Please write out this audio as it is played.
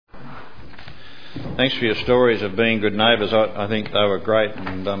Thanks for your stories of being good neighbours. I think they were great,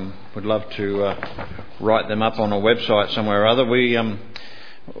 and would love to write them up on a website somewhere or other. We're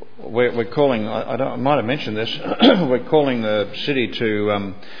calling. I might have mentioned this. We're calling the city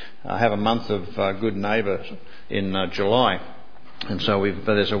to have a month of good neighbours in July, and so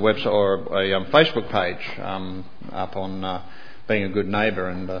there's a website or a Facebook page up on being a good neighbour,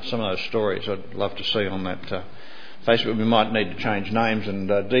 and some of those stories I'd love to see on that. Facebook. We might need to change names and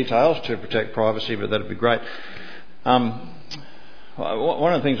details to protect privacy, but that'd be great. One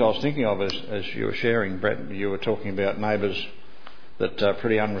of the things I was thinking of as you were sharing, Brett, you were talking about neighbours that are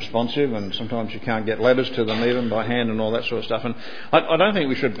pretty unresponsive, and sometimes you can't get letters to them even by hand and all that sort of stuff. And I don't think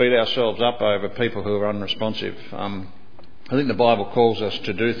we should beat ourselves up over people who are unresponsive. I think the Bible calls us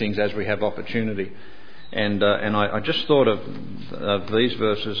to do things as we have opportunity. And I just thought of these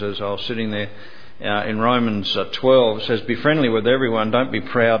verses as I was sitting there. In Romans 12, it says, "Be friendly with everyone, don't be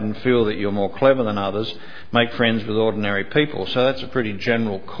proud and feel that you're more clever than others. Make friends with ordinary people." So that's a pretty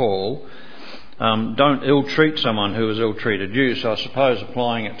general call. Don't ill-treat someone who has ill-treated you. So I suppose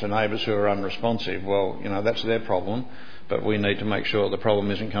applying it to neighbours who are unresponsive, well, that's their problem, but we need to make sure the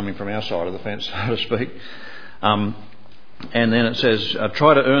problem isn't coming from our side of the fence, so to speak. And then it says,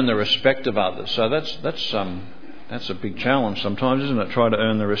 try to earn the respect of others. So that's a big challenge sometimes, isn't it? Try to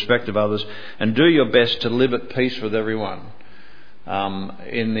earn the respect of others and do your best to live at peace with everyone.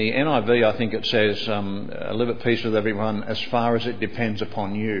 In the NIV, I think it says, live at peace with everyone as far as it depends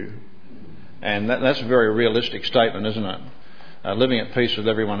upon you. And that's a very realistic statement, isn't it? Living at peace with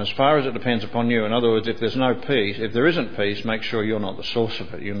everyone as far as it depends upon you. In other words, if there's no peace, if there isn't peace, make sure you're not the source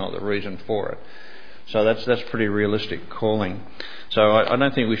of it. You're not the reason for it. So that's pretty realistic calling. So I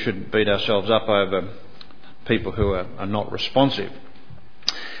don't think we should beat ourselves up over people who are not responsive.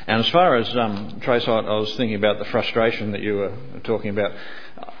 And as far as Trace, I was thinking about the frustration that you were talking about.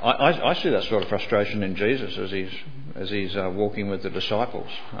 I see that sort of frustration in Jesus as he's walking with the disciples.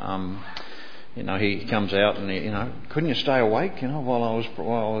 He comes out and couldn't you stay awake? While I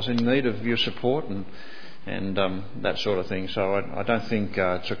was in need of your support and that sort of thing. So I don't think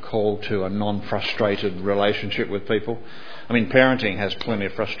it's a call to a non-frustrated relationship with people. I mean, parenting has plenty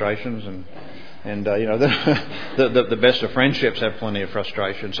of frustrations and the best of friendships have plenty of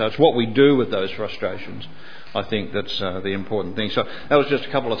frustration. So it's what we do with those frustrations. I think that's the important thing. So that was just a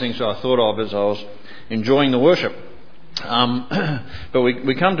couple of things that I thought of as I was enjoying the worship. But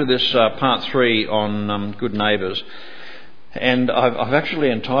we come to this part 3 on good neighbours. And I've actually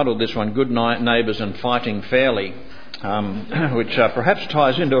entitled this one "Good Neighbours and Fighting Fairly," which perhaps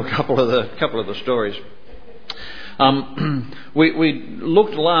ties into a couple of the stories. We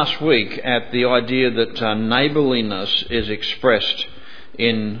looked last week at the idea that neighbourliness is expressed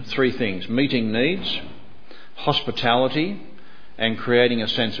in 3 things: meeting needs, hospitality, and creating a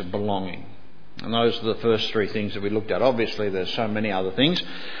sense of belonging. And those are the first 3 things that we looked at. Obviously there's so many other things,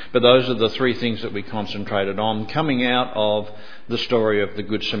 but those are the 3 things that we concentrated on coming out of the story of the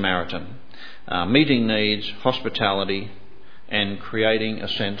Good Samaritan. Meeting needs, hospitality, and creating a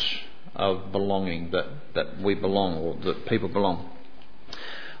sense of belonging, that we belong, or that people belong.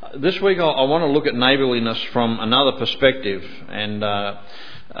 This week I want to look at neighbourliness from another perspective, and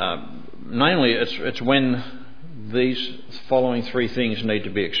namely it's when these following 3 things need to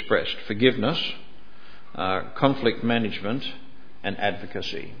be expressed: forgiveness, conflict management, and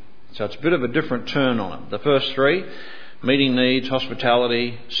advocacy. So it's a bit of a different turn on it. The first 3, meeting needs,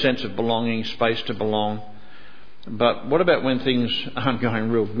 hospitality, sense of belonging, space to belong. But what about when things aren't going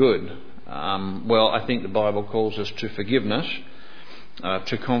real good? Well, I think the Bible calls us to forgiveness,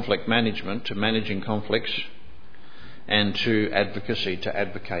 to conflict management, to managing conflicts, and to advocacy, to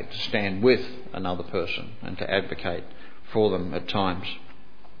advocate, to stand with another person and to advocate for them at times.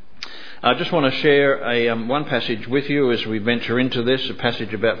 I just want to share one passage with you as we venture into this, a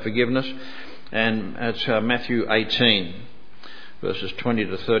passage about forgiveness, and it's Matthew 18, verses 20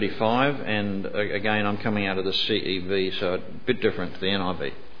 to 35, and again I'm coming out of the CEV, so a bit different to the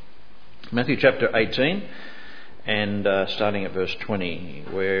NIV. Matthew chapter 18, and starting at verse 20,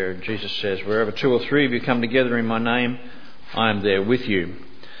 where Jesus says, "Wherever 2 or 3 of you come together in my name, I am there with you."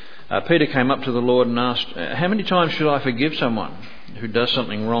 Peter came up to the Lord and asked, "How many times should I forgive someone who does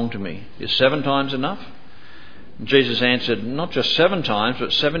something wrong to me? Is 7 times enough?" And Jesus answered, "Not just 7 times,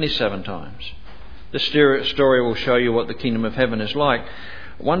 but 77 times. This story will show you what the kingdom of heaven is like.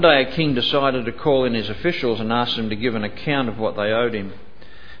 One day a king decided to call in his officials and ask them to give an account of what they owed him.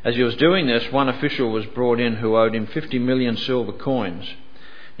 As he was doing this, one official was brought in who owed him 50 million silver coins.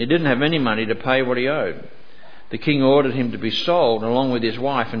 He didn't have any money to pay what he owed. The king ordered him to be sold along with his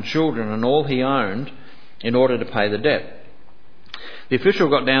wife and children and all he owned in order to pay the debt. The official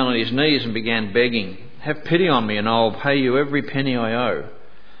got down on his knees and began begging, "Have pity on me and I will pay you every penny I owe."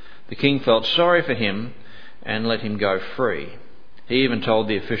 The king felt sorry for him and let him go free. He even told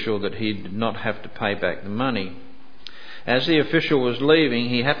the official that he did not have to pay back the money. As the official was leaving,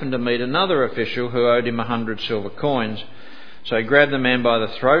 he happened to meet another official who owed him 100 silver coins. So he grabbed the man by the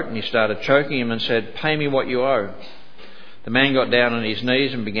throat and he started choking him and said, "Pay me what you owe." The man got down on his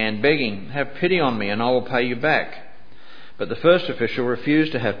knees and began begging, "Have pity on me and I will pay you back." But the first official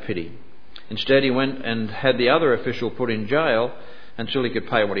refused to have pity. Instead, he went and had the other official put in jail until he could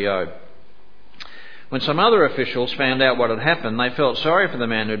pay what he owed. When some other officials found out what had happened, they felt sorry for the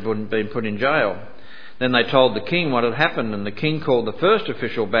man who had been put in jail. Then they told the king what had happened, and the king called the first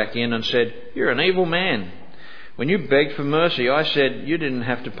official back in and said, "You're an evil man. When you begged for mercy, I said you didn't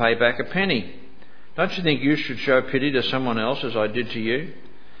have to pay back a penny. Don't you think you should show pity to someone else as I did to you?"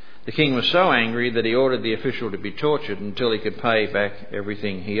 The king was so angry that he ordered the official to be tortured until he could pay back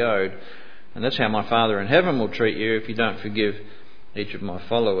everything he owed. And that's how my Father in heaven will treat you if you don't forgive each of my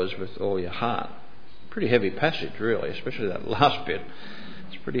followers with all your heart. Pretty heavy passage, really, especially that last bit.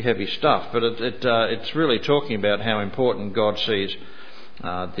 It's pretty heavy stuff, but it's really talking about how important God sees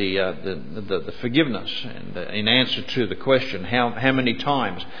the forgiveness, and in answer to the question, how many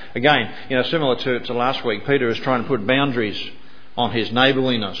times? Again, similar to last week, Peter is trying to put boundaries on his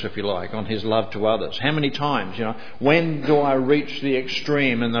neighbourliness, if you like, on his love to others. How many times? When do I reach the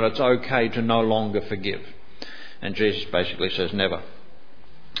extreme and that it's okay to no longer forgive? And Jesus basically says never.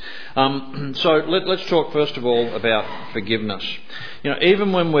 So let's talk first of all about forgiveness.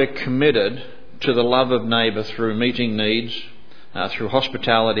 Even when we're committed to the love of neighbour through meeting needs, through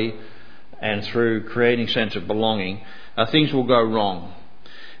hospitality and through creating sense of belonging, things will go wrong.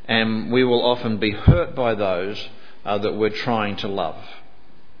 And we will often be hurt by those that we're trying to love.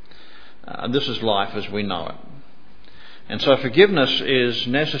 This is life as we know it. And so forgiveness is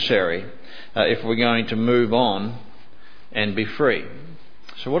necessary if we're going to move on and be free.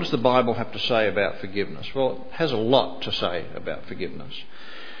 So what does the Bible have to say about forgiveness? Well, it has a lot to say about forgiveness.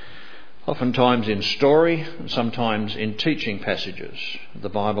 Oftentimes in story and sometimes in teaching passages, the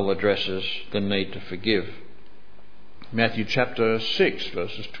Bible addresses the need to forgive. Matthew chapter 6,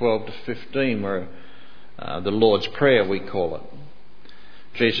 verses 12 to 15, where the Lord's Prayer, we call it.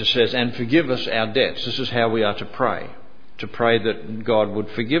 Jesus says, "And forgive us our debts." This is how we are to pray that God would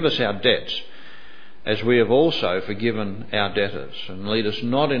forgive us our debts, as we have also forgiven our debtors. And lead us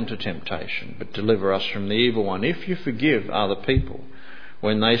not into temptation, but deliver us from the evil one. If you forgive other people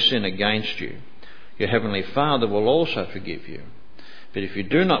when they sin against you, your heavenly Father will also forgive you. But if you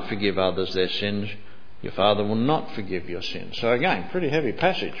do not forgive others their sins, your Father will not forgive your sins. So again, pretty heavy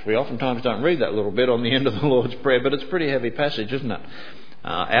passage. We oftentimes don't read that little bit on the end of the Lord's Prayer, but it's a pretty heavy passage, isn't it?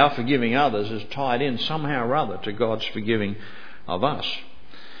 Our forgiving others is tied in somehow or other to God's forgiving of us.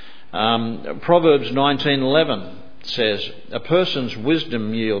 Proverbs 19:11 says, "A person's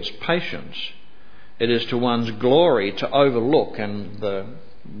wisdom yields patience. It is to one's glory to overlook," and the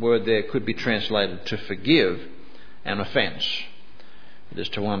word there could be translated to forgive, "an offence." It is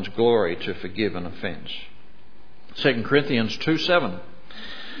to one's glory to forgive an offence. 2 Corinthians 2:7.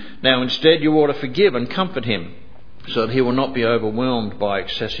 "Now instead you ought to forgive and comfort him, so that he will not be overwhelmed by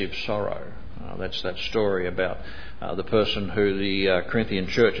excessive sorrow." That's that story about the person who the Corinthian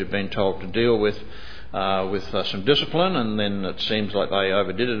church had been told to deal with some discipline, and then it seems like they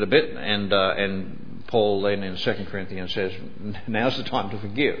overdid it a bit, and Paul then in 2 Corinthians says, now's the time to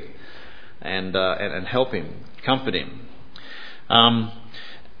forgive and help him, comfort him.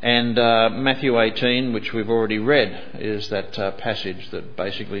 Matthew 18, which we've already read, is that passage that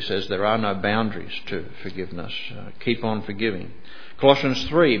basically says there are no boundaries to forgiveness. Keep on forgiving. Colossians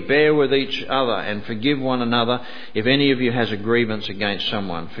 3, "Bear with each other and forgive one another if any of you has a grievance against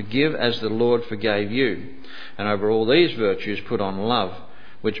someone. Forgive as the Lord forgave you. And over all these virtues put on love,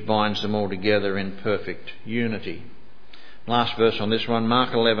 which binds them all together in perfect unity." Last verse on this one,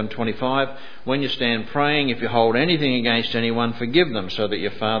 Mark 11:25, "When you stand praying, if you hold anything against anyone, forgive them, so that your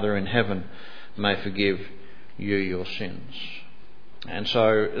Father in heaven may forgive you your sins." And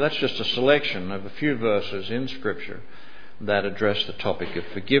so that's just a selection of a few verses in Scripture that address the topic of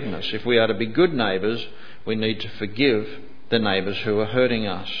forgiveness. If we are to be good neighbours, we need to forgive the neighbours who are hurting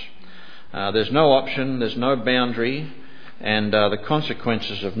us. There's no option, there's no boundary, and the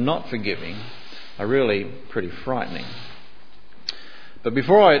consequences of not forgiving are really pretty frightening. But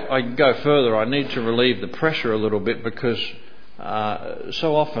before I go further, I need to relieve the pressure a little bit, because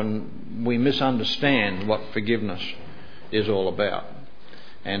so often we misunderstand what forgiveness is all about.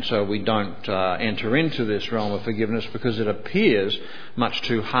 And so we don't enter into this realm of forgiveness because it appears much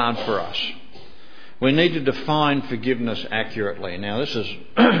too hard for us. We need to define forgiveness accurately. Now, this is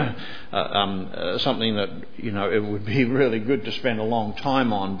something that, it would be really good to spend a long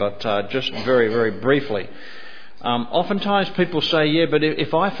time on, but just very, very briefly. Oftentimes people say, yeah, but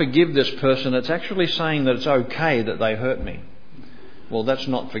if I forgive this person, it's actually saying that it's okay that they hurt me. Well, that's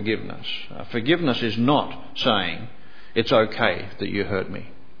not forgiveness. Forgiveness is not saying it's okay that you hurt me.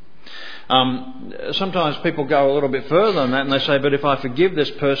 Sometimes people go a little bit further than that and they say, but if I forgive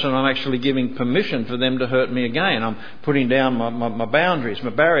this person, I'm actually giving permission for them to hurt me again. I'm putting down my boundaries, my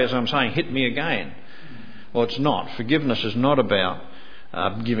barriers. I'm saying, hit me again. Well, it's not. Forgiveness is not about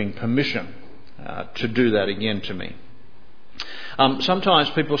giving permission to do that again to me. Sometimes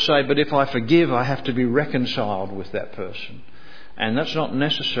people say, but if I forgive, I have to be reconciled with that person. And that's not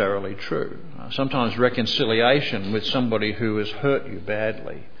necessarily true. Sometimes reconciliation with somebody who has hurt you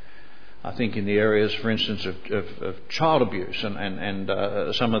badly, I think in the areas, for instance, of child abuse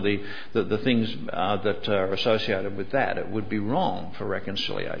and some of the things that are associated with that, it would be wrong for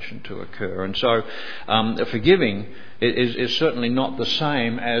reconciliation to occur. And so forgiving is certainly not the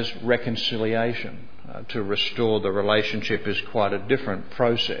same as reconciliation. To restore the relationship is quite a different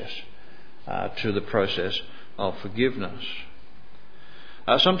process to the process of forgiveness.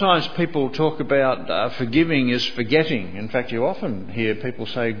 Sometimes people talk about forgiving is forgetting. In fact, you often hear people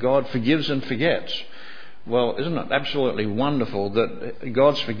say God forgives and forgets. Well, isn't it absolutely wonderful that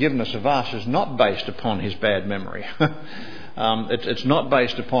God's forgiveness of us is not based upon his bad memory. It's not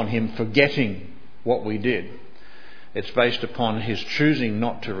based upon him forgetting what we did. It's based upon his choosing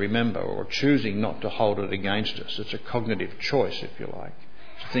not to remember or choosing not to hold it against us. It's a cognitive choice, if you like.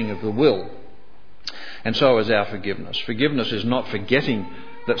 It's a thing of the will. And so is our forgiveness. Forgiveness is not forgetting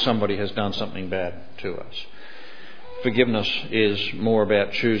that somebody has done something bad to us. Forgiveness is more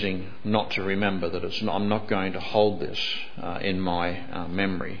about choosing not to remember that I'm not going to hold this in my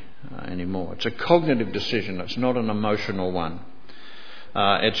memory anymore. It's a cognitive decision. It's not an emotional one.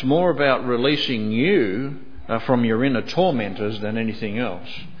 It's more about releasing you from your inner tormentors than anything else.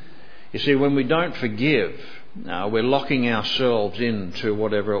 You see, when we don't forgive, we're locking ourselves into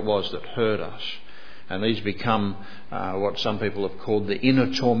whatever it was that hurt us. And these become what some people have called the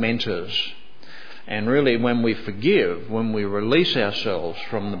inner tormentors. And really, when we forgive, when we release ourselves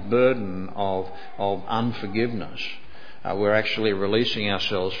from the burden of unforgiveness, we're actually releasing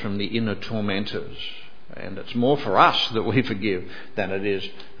ourselves from the inner tormentors. And it's more for us that we forgive than it is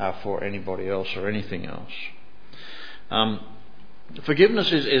for anybody else or anything else.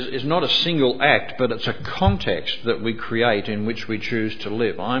 Forgiveness is not a single act, but it's a context that we create in which we choose to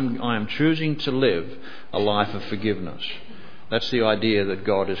live. I am choosing to live a life of forgiveness. That's the idea that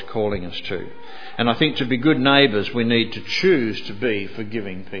God is calling us to. And I think to be good neighbours, we need to choose to be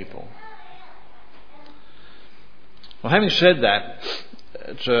forgiving people. Well, having said that,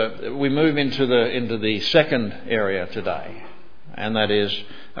 we move into the second area today, and that is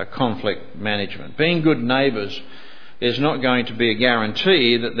conflict management. Being good neighbours is not going to be a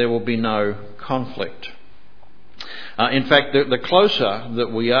guarantee that there will be no conflict. In fact, the closer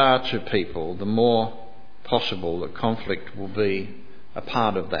that we are to people, the more possible that conflict will be a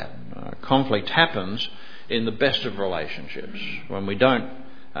part of that. Conflict happens in the best of relationships, when we don't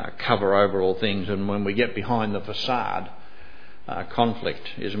cover over all things and when we get behind the facade.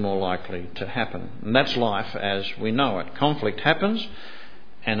 Conflict is more likely to happen. And that's life as we know it. Conflict happens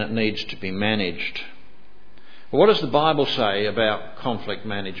and it needs to be managed. What does the Bible say about conflict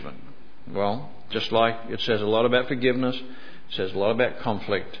management? Well, just like it says a lot about forgiveness, it says a lot about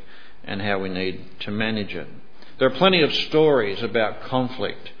conflict and how we need to manage it. There are plenty of stories about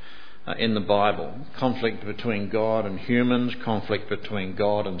conflict in the Bible. Conflict between God and humans, conflict between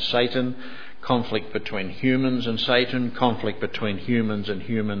God and Satan, conflict between humans and Satan, conflict between humans,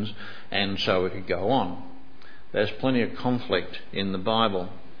 and so we could go on. There's plenty of conflict in the Bible.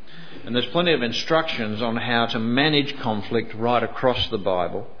 And there's plenty of instructions on how to manage conflict right across the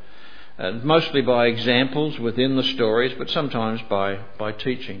Bible, mostly by examples within the stories, but sometimes by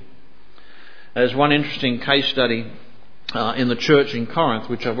teaching. There's one interesting case study in the church in Corinth,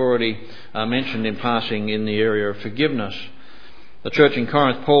 which I've already mentioned in passing in the area of forgiveness. The church in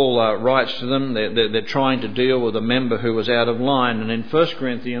Corinth, Paul writes to them, they're trying to deal with a member who was out of line, and in 1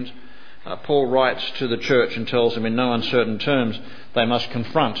 Corinthians, Paul writes to the church and tells them in no uncertain terms they must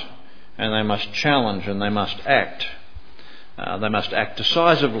confront and they must challenge and they must act. They must act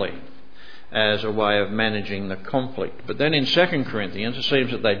decisively as a way of managing the conflict. But then in 2 Corinthians, it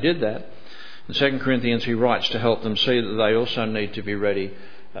seems that they did that. In 2 Corinthians, he writes to help them see that they also need to be ready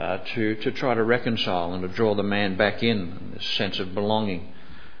to try to reconcile and to draw the man back in, this sense of belonging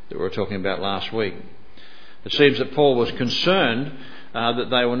that we were talking about last week. It seems that Paul was concerned that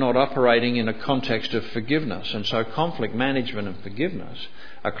they were not operating in a context of forgiveness. And so conflict management and forgiveness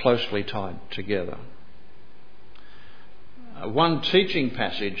are closely tied together. One teaching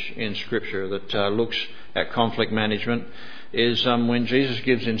passage in Scripture that looks at conflict management is when Jesus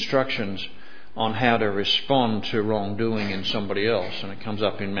gives instructions on how to respond to wrongdoing in somebody else. And it comes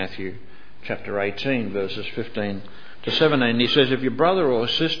up in Matthew chapter 18, verses 15 to 17. He says, if your brother or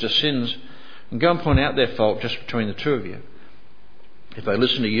sister sins, go and point out their fault just between the two of you. If they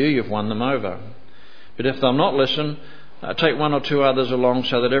listen to you, you've won them over. But if they'll not listen, take one or two others along,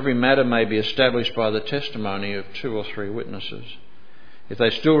 so that every matter may be established by the testimony of 2 or 3 witnesses. If they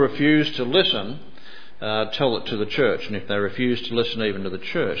still refuse to listen, tell it to the church. And if they refuse to listen even to the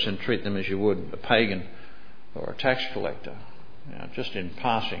church, then treat them as you would a pagan or a tax collector. Just in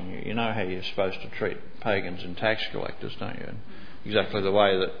passing, you know how you're supposed to treat pagans and tax collectors, don't you? Exactly the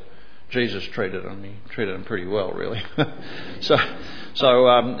way that Jesus treated them. He treated them pretty well, really. So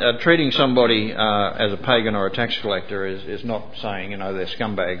treating somebody as a pagan or a tax collector is not saying they're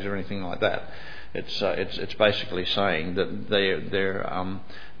scumbags or anything like that. It's basically saying that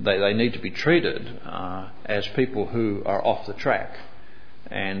they need to be treated as people who are off the track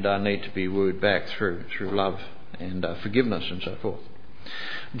and need to be wooed back through love and forgiveness and so forth.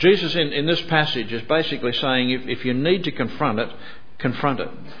 Jesus in this passage is basically saying if you need to confront it, confront it.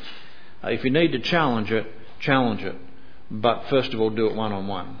 If you need to challenge it, challenge it. But first of all, do it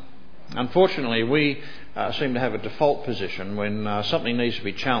one-on-one. Unfortunately, we seem to have a default position when something needs to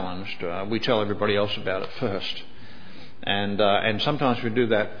be challenged. We tell everybody else about it first. And sometimes we do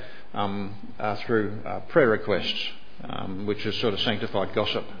that through prayer requests, which is sort of sanctified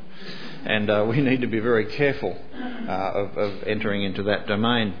gossip. And we need to be very careful of entering into that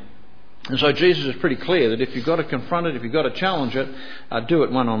domain. And so Jesus is pretty clear that if you've got to confront it, if you've got to challenge it, do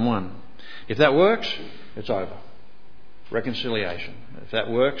it one-on-one. If that works, it's over. Reconciliation. If that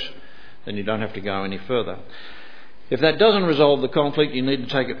works, then you don't have to go any further. If that doesn't resolve the conflict, you need to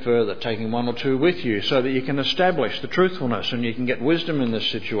take it further, taking 1 or 2 with you so that you can establish the truthfulness and you can get wisdom in this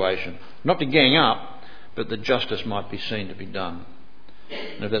situation. Not to gang up, but that justice might be seen to be done.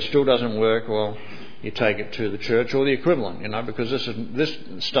 And if that still doesn't work, well, you take it to the church or the equivalent, because this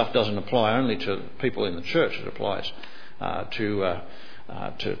stuff doesn't apply only to people in the church. It applies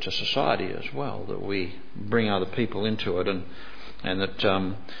to society as well, that we bring other people into it and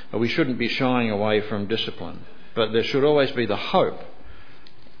that we shouldn't be shying away from discipline. But there should always be the hope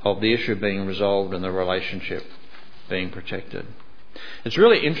of the issue being resolved and the relationship being protected. It's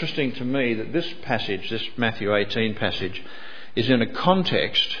really interesting to me that this passage, this Matthew 18 passage, is in a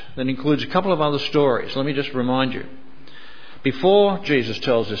context that includes a couple of other stories. Let me just remind you. Before Jesus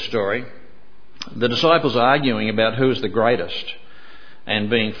tells this story, the disciples are arguing about who is the greatest and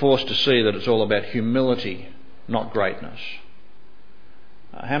being forced to see that it's all about humility, not greatness.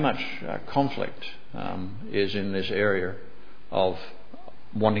 How much conflict is in this area of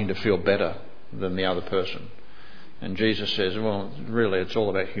wanting to feel better than the other person? And Jesus says, well, really, it's all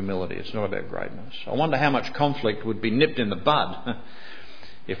about humility. It's not about greatness. I wonder how much conflict would be nipped in the bud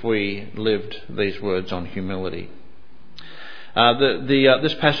if we lived these words on humility.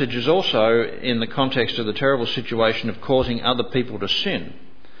 This passage is also in the context of the terrible situation of causing other people to sin.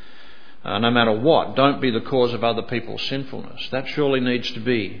 No matter what, don't be the cause of other people's sinfulness. That surely needs to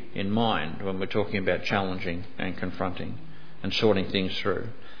be in mind when we're talking about challenging and confronting and sorting things through.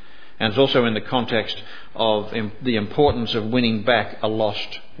 And it's also in the context of the importance of winning back a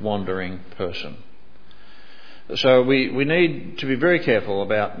lost, wandering person. So we need to be very careful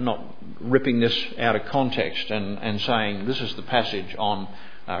about not ripping this out of context and saying this is the passage on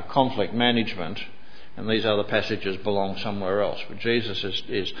conflict management and these other passages belong somewhere else. But Jesus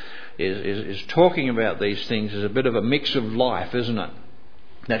is talking about these things as a bit of a mix of life, isn't it?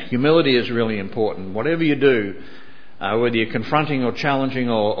 That humility is really important. Whatever you do, whether you're confronting or challenging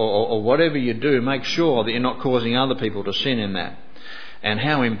or whatever you do, make sure that you're not causing other people to sin in that. And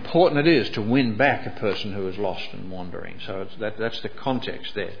how important it is to win back a person who is lost and wandering. So that's the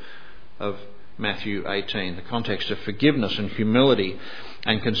context there of Matthew 18, the context of forgiveness and humility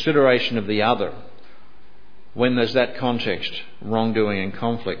and consideration of the other. When there's that context, wrongdoing and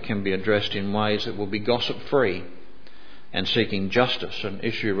conflict can be addressed in ways that will be gossip-free and seeking justice and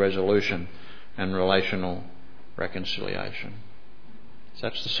issue resolution and relational reconciliation. So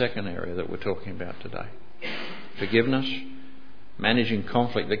that's the second area that we're talking about today. Forgiveness, managing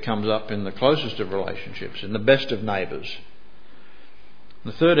conflict that comes up in the closest of relationships, in the best of neighbours.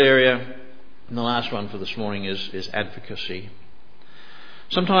 The third area, and the last one for this morning, is advocacy.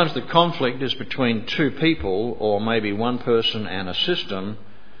 Sometimes the conflict is between two people, or maybe one person and a system,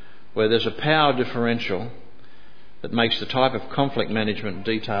 where there's a power differential that makes the type of conflict management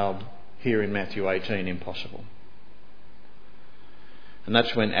detailed here in Matthew 18 impossible. And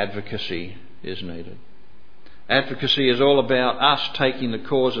that's when advocacy is needed. Advocacy is all about us taking the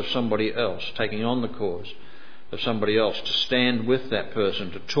cause of somebody else, taking on the cause of somebody else, to stand with that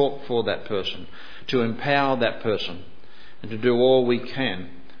person, to talk for that person, to empower that person, and to do all we can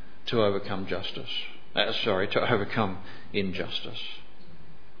to overcome to overcome injustice.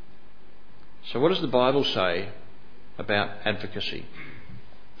 So what does the Bible say about advocacy?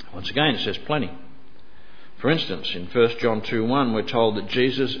 Once again, it says plenty. For instance, in 1 John 2:1, we're told that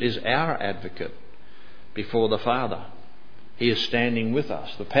Jesus is our advocate before the Father. He is standing with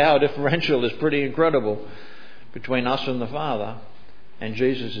us. The power differential is pretty incredible between us and the Father, and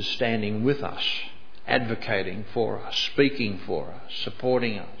Jesus is standing with us, advocating for us, speaking for us,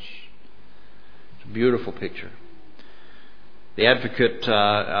 supporting us. It's a beautiful picture. The advocate,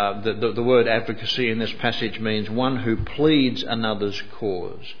 the word advocacy in this passage means one who pleads another's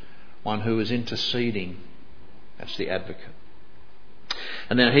cause, one who is interceding. That's the advocate.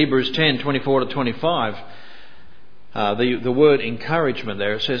 And then Hebrews 10:24-25, the word encouragement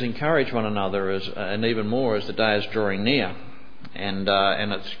there, it says encourage one another, and even more as the day is drawing near. And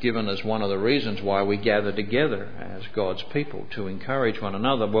it's given as one of the reasons why we gather together as God's people, to encourage one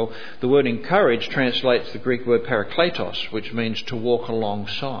another. Well, the word encourage translates the Greek word parakletos, which means to walk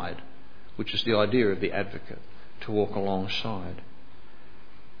alongside, which is the idea of the advocate, to walk alongside.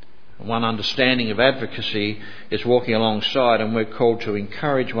 One understanding of advocacy is walking alongside, and we're called to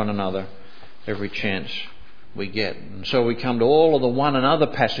encourage one another every chance we get. And so we come to all of the one another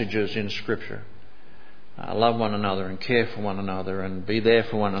passages in Scripture. Love one another and care for one another and be there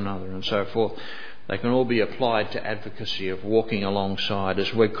for one another and so forth. They can all be applied to advocacy of walking alongside,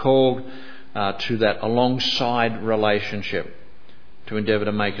 as we're called to that alongside relationship, to endeavour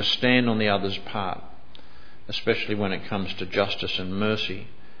to make a stand on the other's part, especially when it comes to justice and mercy,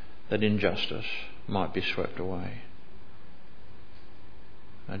 that injustice might be swept away.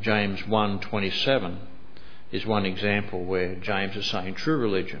 James 1:27 is one example where James is saying true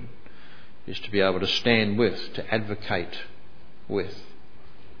religion is to be able to stand with, to advocate with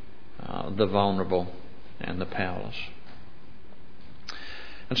the vulnerable and the powerless.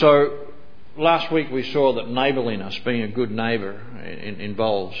 And so last week we saw that neighbourliness, being a good neighbour,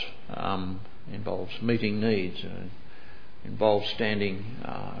 involves meeting needs, involves standing,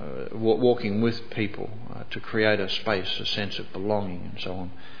 walking with people to create a space, a sense of belonging and so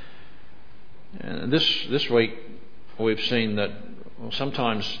on. And this week we've seen that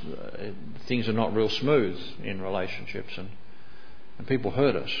sometimes things are not real smooth in relationships and people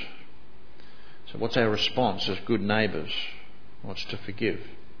hurt us. So what's our response as good neighbours? What's to forgive?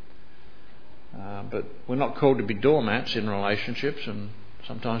 But we're not called to be doormats in relationships, and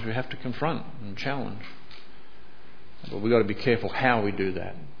sometimes we have to confront and challenge. But we've got to be careful how we do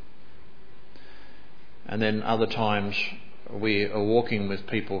that. And then other times we are walking with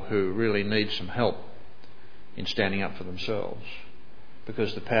people who really need some help in standing up for themselves,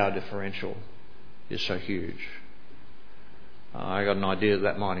 because the power differential is so huge. I got an idea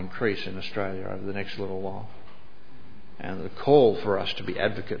that might increase in Australia over the next little while. And the call for us to be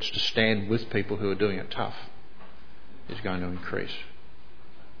advocates, to stand with people who are doing it tough, is going to increase.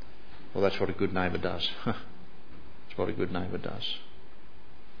 Well, that's what a good neighbour does. That's what a good neighbour does.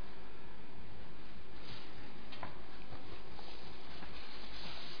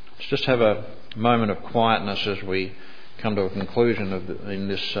 Let's just have a moment of quietness as we come to a conclusion in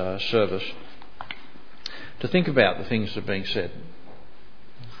this service, to think about the things that are being said.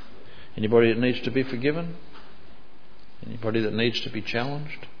 Anybody that needs to be forgiven? Anybody that needs to be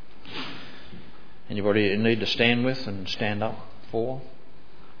challenged? Anybody that you need to stand with and stand up for?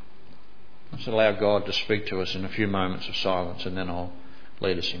 Let's allow God to speak to us in a few moments of silence, and then I'll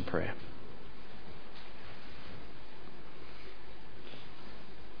lead us in prayer.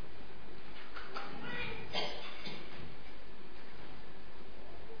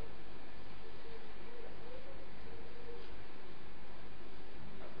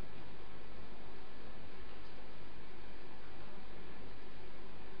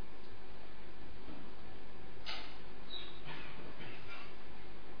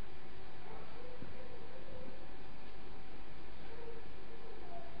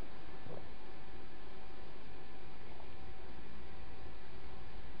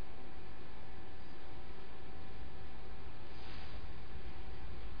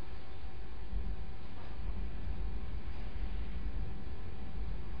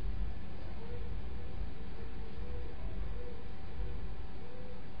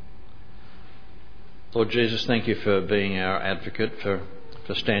 Lord Jesus, thank you for being our advocate, for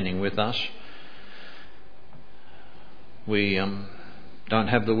standing with us. We don't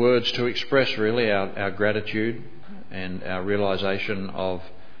have the words to express really our gratitude and our realisation of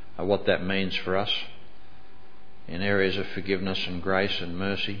what that means for us in areas of forgiveness and grace and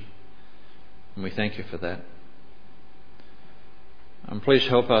mercy. And we thank you for that. And please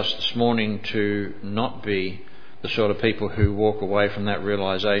help us this morning to not be the sort of people who walk away from that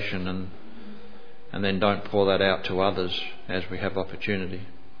realisation and then don't pour that out to others as we have opportunity.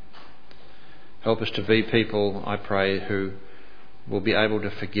 Help us to be people, I pray, who will be able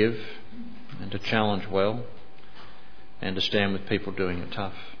to forgive and to challenge well and to stand with people doing it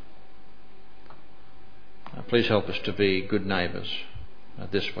tough. Please help us to be good neighbours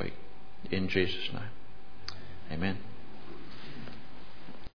this week. In Jesus' name. Amen.